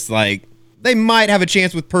unanimous. Like, they might have a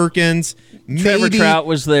chance with Perkins. Trevor Trout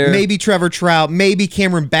was there. Maybe Trevor Trout. Maybe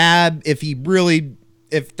Cameron Babb if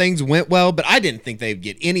things went well. But I didn't think they'd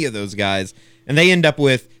get any of those guys. And they end up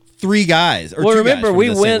with 3 guys. Or well, 2 remember, guys from we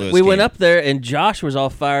the St. Louis went camp. up there, and Josh was all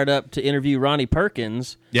fired up to interview Ronnie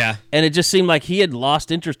Perkins. Yeah. And it just seemed like he had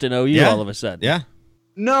lost interest in OU all of a sudden. Yeah.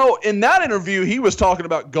 No, in that interview, he was talking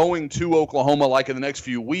about going to Oklahoma like in the next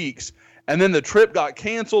few weeks. And then the trip got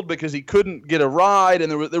canceled because he couldn't get a ride,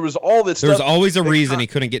 and there was all this stuff. There was always a reason he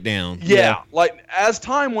couldn't get down. Yeah, like as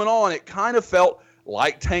time went on, it kind of felt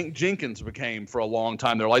like Tank Jenkins became for a long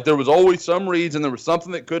time there. Like there was always some reason, there was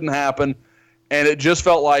something that couldn't happen, and it just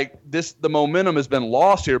felt like the momentum has been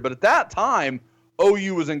lost here. But at that time,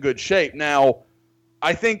 OU was in good shape. Now,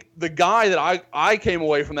 I think the guy that I came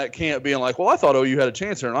away from that camp being like, well, I thought OU had a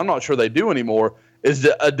chance here, and I'm not sure they do anymore, is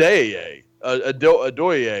Adeye.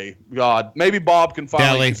 Adoye, God, maybe Bob can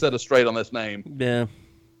finally set us straight on this name. Yeah,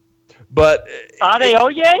 but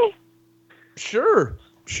Adeoye? Sure,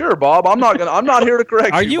 Bob. I'm not here to correct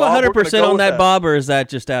you. Are you 100% on that, Bob, or is that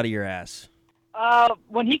just out of your ass?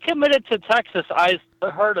 When he committed to Texas, I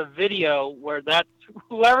heard a video where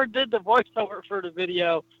whoever did the voiceover for the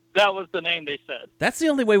video, that was the name they said. That's the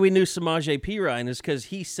only way we knew Samaje Perine is because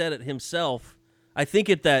he said it himself. I think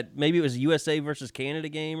maybe it was a USA versus Canada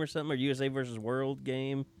game or something, or USA versus World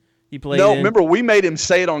game he played in. Remember, we made him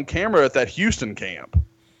say it on camera at that Houston camp.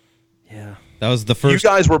 Yeah. That was the first. You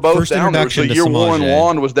guys were both down there, so year one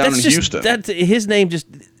Juan was down in Houston. His name just,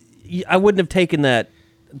 I wouldn't have taken that.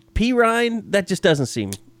 Perine, that just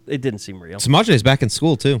it didn't seem real. Samaje's back in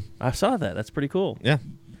school, too. I saw that. That's pretty cool. Yeah.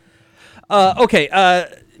 Okay,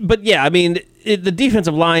 but yeah, I mean, the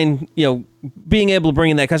defensive line, being able to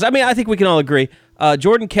bring in that, because I think we can all agree.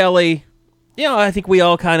 Jordan Kelly, I think we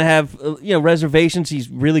all kind of have, reservations. He's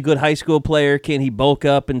a really good high school player. Can he bulk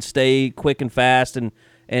up and stay quick and fast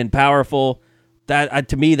and powerful? That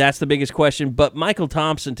to me, that's the biggest question. But Michael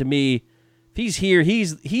Thompson, to me, if he's here,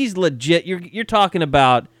 he's legit. You're talking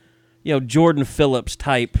about, Jordan Phillips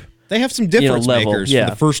type. They have some difference makers for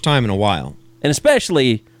the first time in a while, and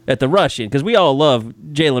especially at the rushing, because we all love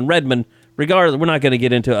Jalen Redmond. Regardless, we're not going to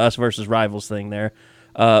get into us versus rivals thing there,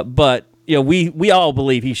 but we all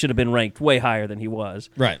believe he should have been ranked way higher than he was.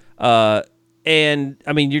 Right. And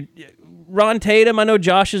I mean, Ron Tatum. I know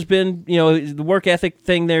Josh has been, the work ethic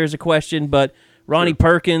thing there is a question, but Ronnie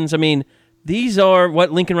Perkins. I mean, these are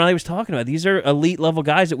what Lincoln Riley was talking about. These are elite level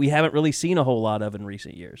guys that we haven't really seen a whole lot of in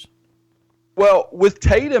recent years. Well, with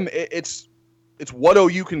Tatum, it's what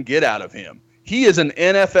OU can get out of him. He is an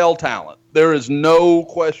NFL talent. There is no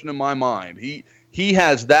question in my mind. He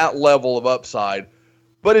has that level of upside,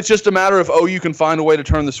 but it's just a matter of OU can find a way to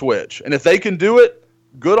turn the switch. And if they can do it,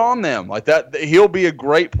 good on them. Like that, he'll be a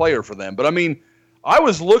great player for them. But I mean, I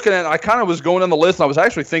kind of was going down the list, and I was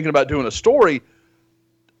actually thinking about doing a story.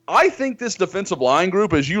 I think this defensive line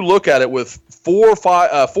group, as you look at it, with 4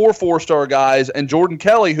 4-star guys and Jordan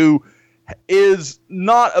Kelly, who is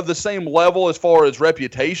not of the same level as far as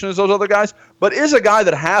reputation as those other guys, but is a guy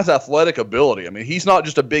that has athletic ability. I mean, he's not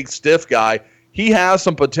just a big, stiff guy. He has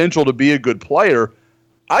some potential to be a good player.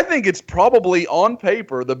 I think it's probably, on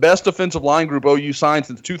paper, the best defensive line group OU signed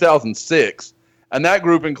since 2006, and that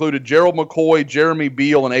group included Gerald McCoy, Jeremy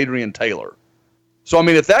Beal, and Adrian Taylor. So, I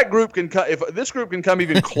mean, if this group can come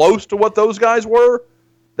even close to what those guys were,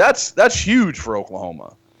 that's huge for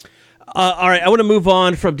Oklahoma. All right, I want to move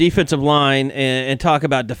on from defensive line and talk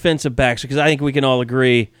about defensive backs, because I think we can all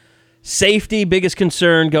agree. Safety, biggest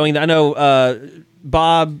concern going. I know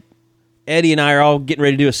Bob, Eddie, and I are all getting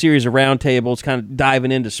ready to do a series of roundtables, kind of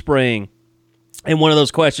diving into spring. And one of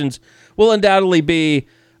those questions will undoubtedly be,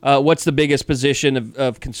 what's the biggest position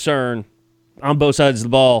of concern on both sides of the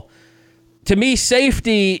ball? To me,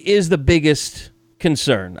 safety is the biggest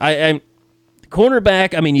concern.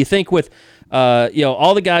 Cornerback, I mean, you think with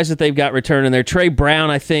all the guys that they've got returning there. Trey Brown,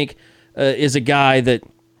 I think, is a guy that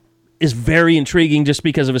is very intriguing just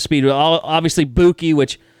because of his speed. Obviously, Buki,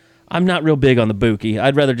 which I'm not real big on the Buki.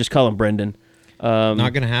 I'd rather just call him Brendan. Not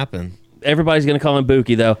going to happen. Everybody's going to call him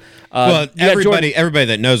Buki, though. Well, everybody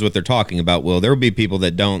that knows what they're talking about will. There will be people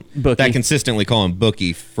that don't that consistently call him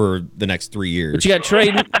Buki for the next 3 years. But you got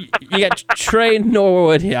Trey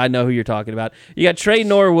Norwood. Yeah, I know who you're talking about. You got Trey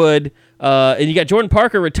Norwood, and you got Jordan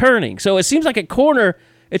Parker returning. So it seems like at corner,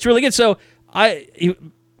 it's really good. So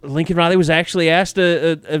Lincoln Riley was actually asked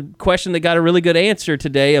a question that got a really good answer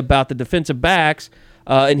today about the defensive backs.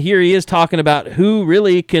 And here he is talking about who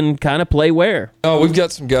really can kind of play where. Oh, we've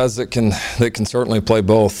got some guys that can certainly play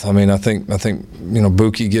both. I mean, I think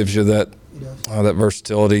Buki gives you that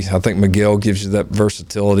versatility. I think Miguel gives you that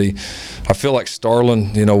versatility. I feel like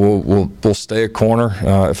Starlin, will stay a corner.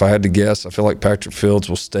 If I had to guess, I feel like Patrick Fields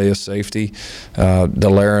will stay a safety.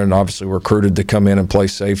 Delarin obviously recruited to come in and play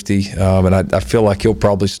safety, and I feel like he'll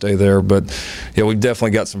probably stay there. But yeah, we've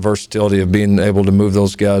definitely got some versatility of being able to move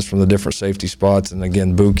those guys from the different safety spots. And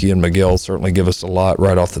again, Buki and Miguel certainly give us a lot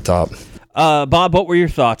right off the top. Bob, what were your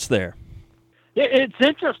thoughts there? It's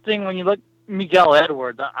interesting when you look at Miguel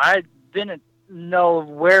Edwards. I didn't know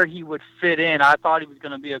where he would fit in. I thought he was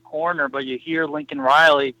going to be a corner, but you hear Lincoln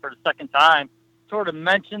Riley for the second time sort of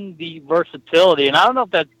mention the versatility, and I don't know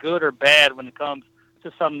if that's good or bad when it comes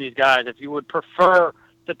to some of these guys. If you would prefer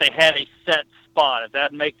that they had a set spot, if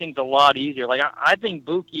that would make things a lot easier. Like I think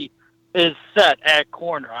Buki is set at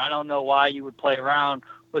corner. I don't know why you would play around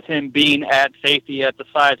with him being at safety at the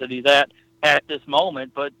size that he's at this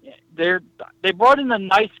moment, but they brought in a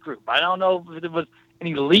nice group. I don't know if it was an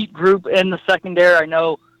elite group in the secondary. I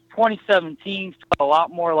know 2017 felt a lot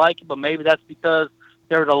more like it, but maybe that's because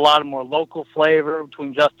there was a lot of more local flavor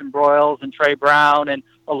between Justin Broyles and Trey Brown and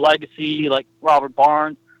a legacy like Robert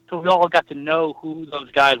Barnes. So we all got to know who those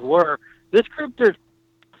guys were. This group, there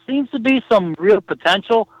seems to be some real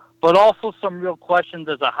potential, but also some real questions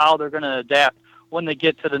as to how they're going to adapt when they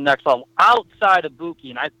get to the next level outside of Buki.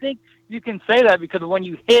 And I think you can say that because when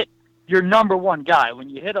you hit your number one guy, when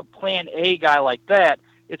you hit a plan A guy like that,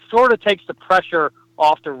 it sort of takes the pressure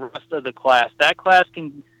off the rest of the class. That class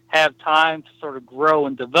can have time to sort of grow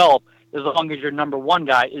and develop as long as your number one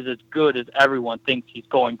guy is as good as everyone thinks he's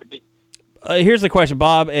going to be. Here's the question,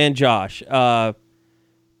 Bob and Josh.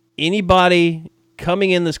 Anybody coming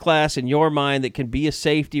in this class in your mind that can be a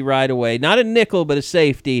safety right away, not a nickel, but a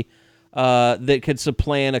safety, that could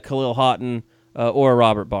supplant a Khalil Houghton or a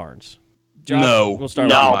Robert Barnes? Josh, no, we'll start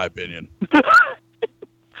in my opinion.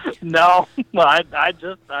 No, I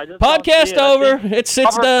just podcast over. It's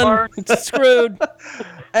done. It's screwed.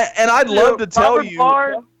 And I'd love to tell you.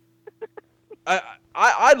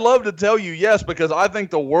 I'd love to tell you yes, because I think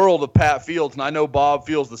the world of Pat Fields, and I know Bob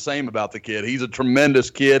feels the same about the kid. He's a tremendous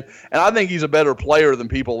kid, and I think he's a better player than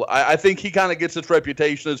people. I think he kind of gets this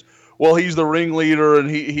reputation as, well, he's the ringleader and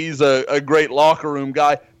he's a great locker room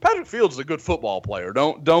guy. Patrick Fields is a good football player.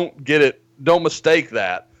 Don't get it. Don't mistake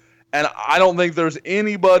that. And I don't think there's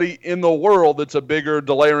anybody in the world that's a bigger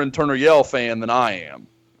Delarin Turner-Yell fan than I am.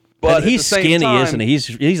 But and he's skinny, time, isn't he?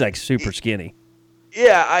 He's like super skinny.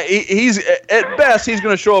 Yeah, he's at best he's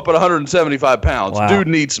going to show up at 175 pounds. Wow. Dude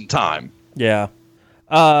needs some time. Yeah.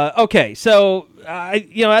 Okay, so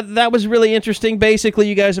that was really interesting. Basically,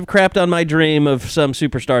 you guys have crapped on my dream of some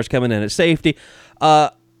superstars coming in at safety.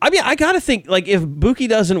 I mean, I got to think, like, if Buki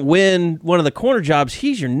doesn't win one of the corner jobs,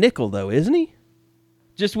 he's your nickel, though, isn't he?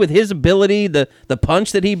 Just with his ability, the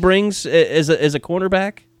punch that he brings as a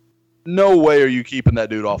cornerback? No way are you keeping that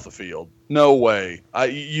dude off the field. No way.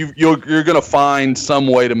 You're going to find some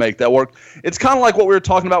way to make that work. It's kind of like what we were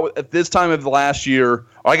talking about at this time of the last year, or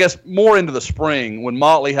I guess more into the spring, when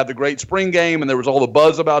Motley had the great spring game and there was all the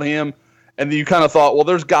buzz about him. And you kind of thought, well,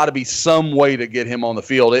 there's got to be some way to get him on the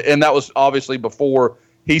field. And that was obviously before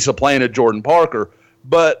he supplanted Jordan Parker.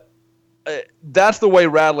 But that's the way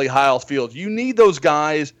Radley Hiles feels. You need those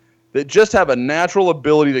guys that just have a natural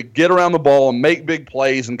ability to get around the ball and make big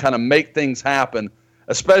plays and kind of make things happen,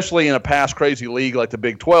 especially in a pass-crazy league like the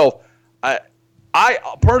Big 12. I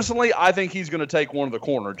personally, I think he's going to take one of the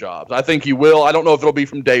corner jobs. I think he will. I don't know if it'll be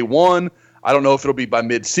from day one. I don't know if it'll be by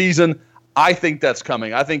mid-season. I think that's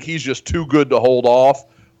coming. I think he's just too good to hold off,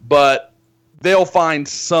 but they'll find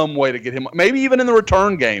some way to get him. Maybe even in the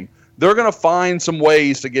return game, they're going to find some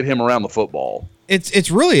ways to get him around the football.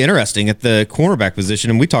 It's really interesting at the cornerback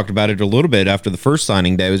position, and we talked about it a little bit after the first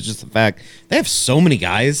signing day. It was just the fact they have so many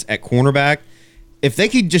guys at cornerback. If they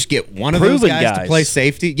could just get one of those guys to play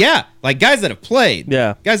safety, like guys that have played,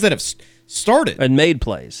 guys that have started and made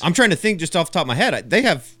plays. I'm trying to think just off the top of my head. They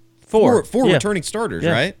have four returning starters,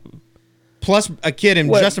 right? Plus a kid in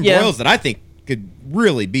Justin Broyles that I think could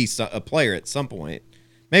really be a player at some point.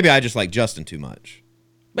 Maybe I just like Justin too much.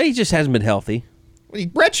 But he just hasn't been healthy. Well, he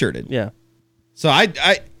redshirted. Yeah. So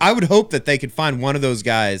I would hope that they could find one of those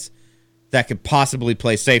guys that could possibly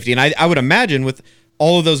play safety. And I would imagine with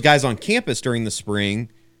all of those guys on campus during the spring,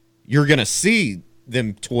 you're going to see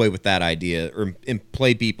them toy with that idea and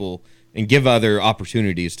play people and give other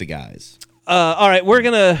opportunities to guys. All right, we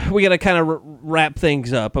gotta kind of wrap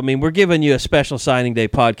things up. I mean, we're giving you a special signing day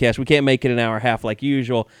podcast. We can't make it an hour and a half like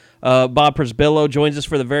usual. Bob Przybyllo joins us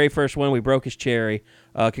for the very first one. We broke his cherry.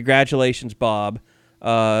 Congratulations, Bob.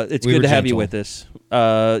 It's good to have you with us.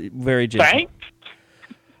 Very gentle.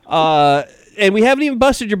 Thanks. And we haven't even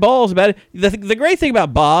busted your balls about it. The great thing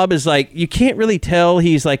about Bob is, like, you can't really tell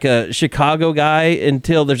he's like a Chicago guy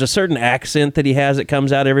until there's a certain accent that he has that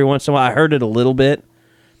comes out every once in a while. I heard it a little bit.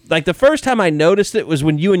 Like, the first time I noticed it was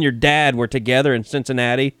when you and your dad were together in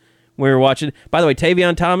Cincinnati. We were watching. By the way,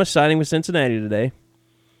 Tavion Thomas signing with Cincinnati today.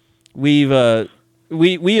 We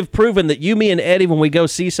have proven that you, me, and Eddie, when we go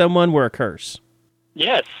see someone, we're a curse.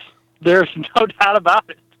 Yes, there's no doubt about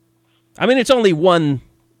it. I mean, it's only one.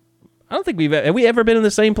 I don't think have we ever been in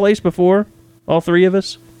the same place before? All three of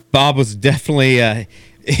us. Bob was definitely.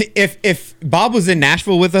 If Bob was in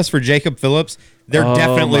Nashville with us for Jacob Phillips, there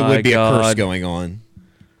definitely would be a curse going on.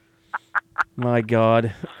 My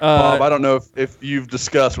God. Bob, I don't know if you've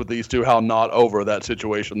discussed with these two how not over that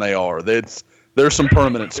situation they are. There's some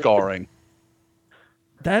permanent scarring.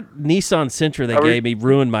 That Nissan Sentra they gave me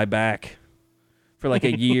ruined my back for like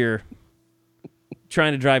a year.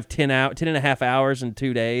 Trying to drive 10 and a half hours in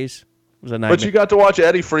 2 days was a nightmare. But you got to watch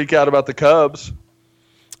Eddie freak out about the Cubs.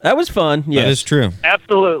 That was fun. Yes. That is true.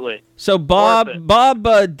 Absolutely. So Bob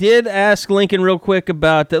did ask Lincoln real quick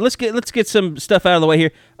about let's get some stuff out of the way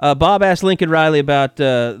here. Bob asked Lincoln Riley about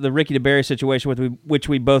the Ricky DeBerry situation, which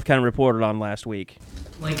we both kind of reported on last week.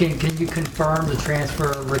 Lincoln, can you confirm the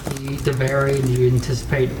transfer of Ricky DeBerry? Do you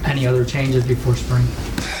anticipate any other changes before spring?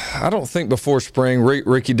 I don't think before spring.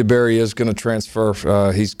 Ricky DeBerry is going to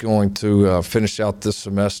transfer. He's going to finish out this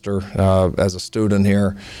semester as a student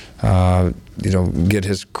here. Get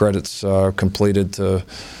his credits completed to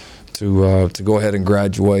go ahead and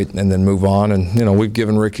graduate and then move on. And we've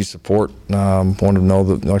given Ricky support. Want to know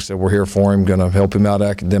that, like I said, we're here for him. Going to help him out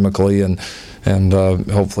academically and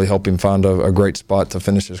hopefully help him find a great spot to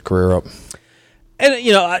finish his career up. And,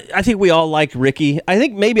 I think we all liked Ricky. I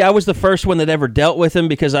think maybe I was the first one that ever dealt with him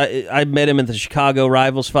because I met him at the Chicago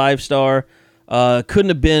Rivals 5-star. Couldn't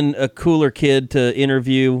have been a cooler kid to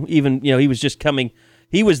interview. Even, he was just coming.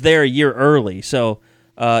 He was there a year early, so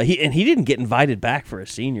he didn't get invited back for a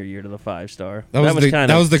senior year to the 5-star. That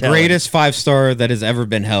was the greatest 5-star that has ever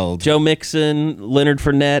been held. Joe Mixon, Leonard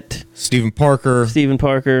Fournette, Stephen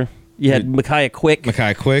Parker. You had Micaiah Quick.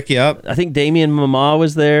 Yep. I think Damian Mama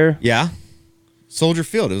was there. Yeah. Soldier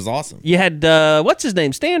Field. It was awesome. You had, what's his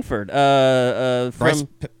name? Stanford. From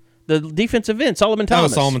the defensive end, Solomon Thomas. That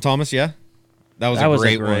was Solomon Thomas, yeah. That was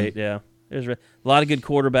a great one. Yeah. It was a lot of good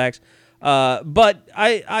quarterbacks. But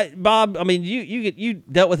Bob, I mean, you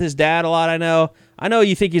dealt with his dad a lot, I know. I know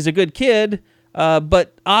you think he's a good kid,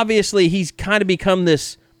 but obviously he's kind of become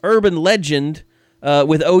this urban legend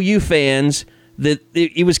with OU fans that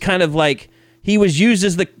he was kind of like he was used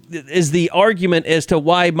as the argument as to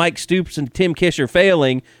why Mike Stoops and Tim Kish are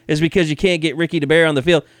failing is because you can't get Ricky DeBerry on the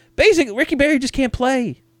field. Basically, Ricky DeBerry just can't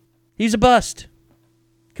play. He's a bust.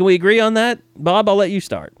 Can we agree on that? Bob, I'll let you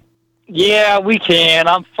start. Yeah, we can.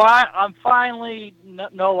 I'm finally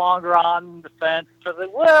no longer on the fence.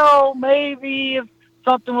 Well, maybe if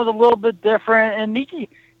something was a little bit different. And he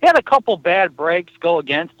had a couple bad breaks go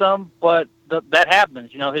against him, but that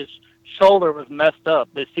happens. His shoulder was messed up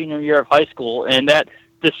his senior year of high school, and that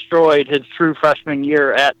destroyed his true freshman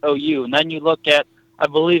year at OU. And then you look at, I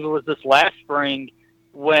believe it was this last spring,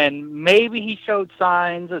 when maybe he showed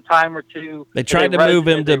signs a time or two. They tried to move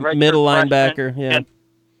him to middle linebacker.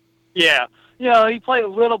 Yeah. He played a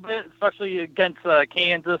little bit, especially against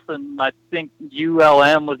Kansas, and I think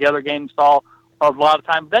ULM was the other game saw a lot of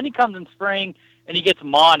time. But then he comes in spring, and he gets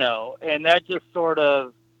mono, and that just sort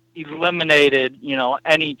of eliminated,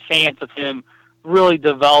 any chance of him really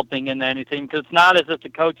developing into anything. Because it's not as if the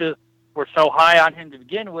coaches were so high on him to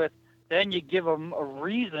begin with. Then you give him a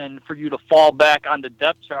reason for you to fall back on the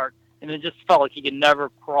depth chart, and it just felt like he could never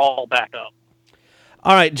crawl back up.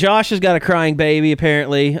 All right, Josh has got a crying baby,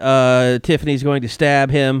 apparently. Tiffany's going to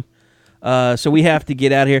stab him. So we have to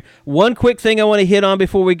get out of here. One quick thing I want to hit on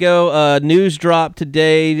before we go. News drop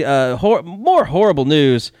today. More horrible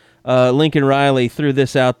news. Lincoln Riley threw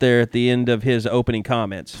this out there at the end of his opening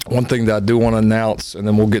comments. One thing that I do want to announce, and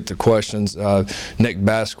then we'll get to questions, Nick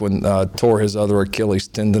Basquin tore his other Achilles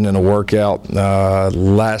tendon in a workout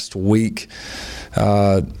last week.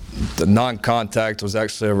 The non-contact was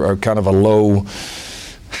actually a kind of a low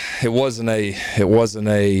it wasn't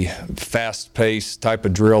a fast-paced type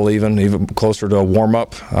of drill, even closer to a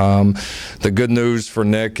warm-up. The good news for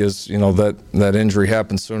Nick is, that injury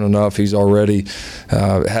happened soon enough. He's already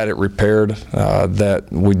had it repaired. That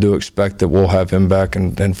we do expect that we'll have him back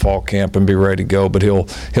in fall camp and be ready to go. But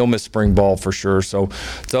he'll miss spring ball for sure. So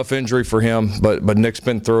tough injury for him. But Nick's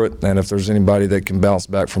been through it, and if there's anybody that can bounce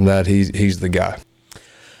back from that, he's the guy.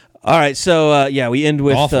 All right, so we end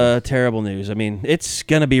with terrible news. I mean, it's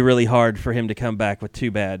going to be really hard for him to come back with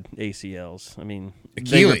two bad ACLs. I mean,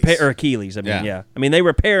 Achilles. I mean, yeah. I mean, they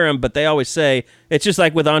repair him, but they always say it's just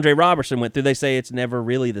like with Andre Robertson went through. They say it's never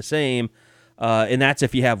really the same, and that's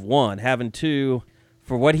if you have one. Having two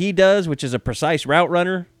for what he does, which is a precise route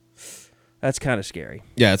runner, that's kind of scary.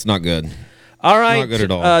 Yeah, it's not good. All right, not good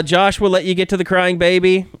at all. Josh, we'll let you get to the crying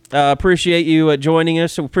baby. Appreciate you joining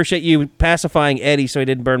us. Appreciate you pacifying Eddie so he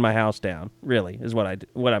didn't burn my house down. Really, is what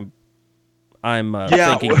I'm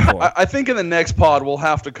thinking for. I think in the next pod we'll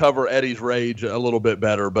have to cover Eddie's rage a little bit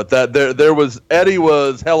better. But that Eddie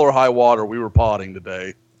was hell or high water. We were podding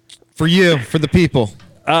today. For you, for the people.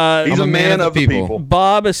 He's a man of the people.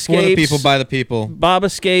 Bob escapes. For the people, by the people. Bob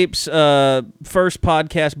escapes first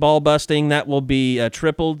podcast ball busting. That will be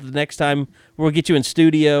tripled the next time. We'll get you in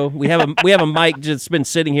studio. We have a mic that's been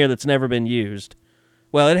sitting here that's never been used.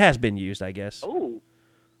 Well, it has been used, I guess. Oh.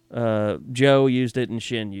 Joe used it and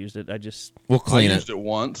Shin used it. We'll clean I used it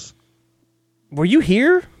once. Were you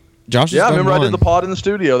here? Josh. Yeah, I remember I did the pod in the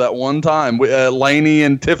studio that one time. Laney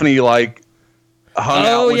and Tiffany hung out.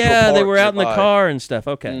 Oh yeah, they were out in the car and stuff.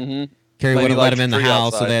 Okay. Mm-hmm. Carrie wouldn't let him in the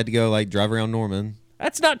house, so they had to go drive around Norman.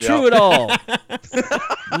 That's not true at all.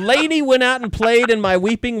 Laney went out and played in my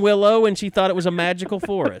weeping willow, and she thought it was a magical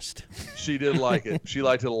forest. She did like it. She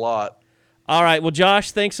liked it a lot. All right. Well, Josh,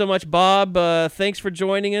 thanks so much. Bob, thanks for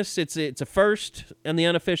joining us. It's a first in the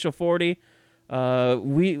unofficial 40.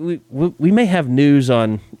 We may have news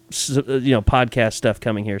on podcast stuff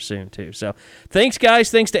coming here soon too. So thanks, guys.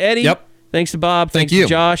 Thanks to Eddie. Yep. Thanks to Bob. Thanks you. to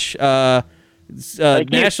Josh.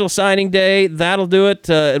 National Signing Day. That'll do it.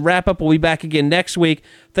 Wrap up. We'll be back again next week.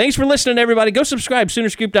 Thanks for listening, everybody. Go subscribe,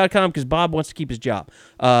 Soonerscoop.com, because Bob wants to keep his job.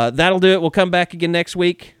 That'll do it. We'll come back again next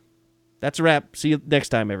week. That's a wrap. See you next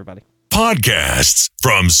time, everybody. Podcasts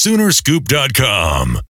from Soonerscoop.com.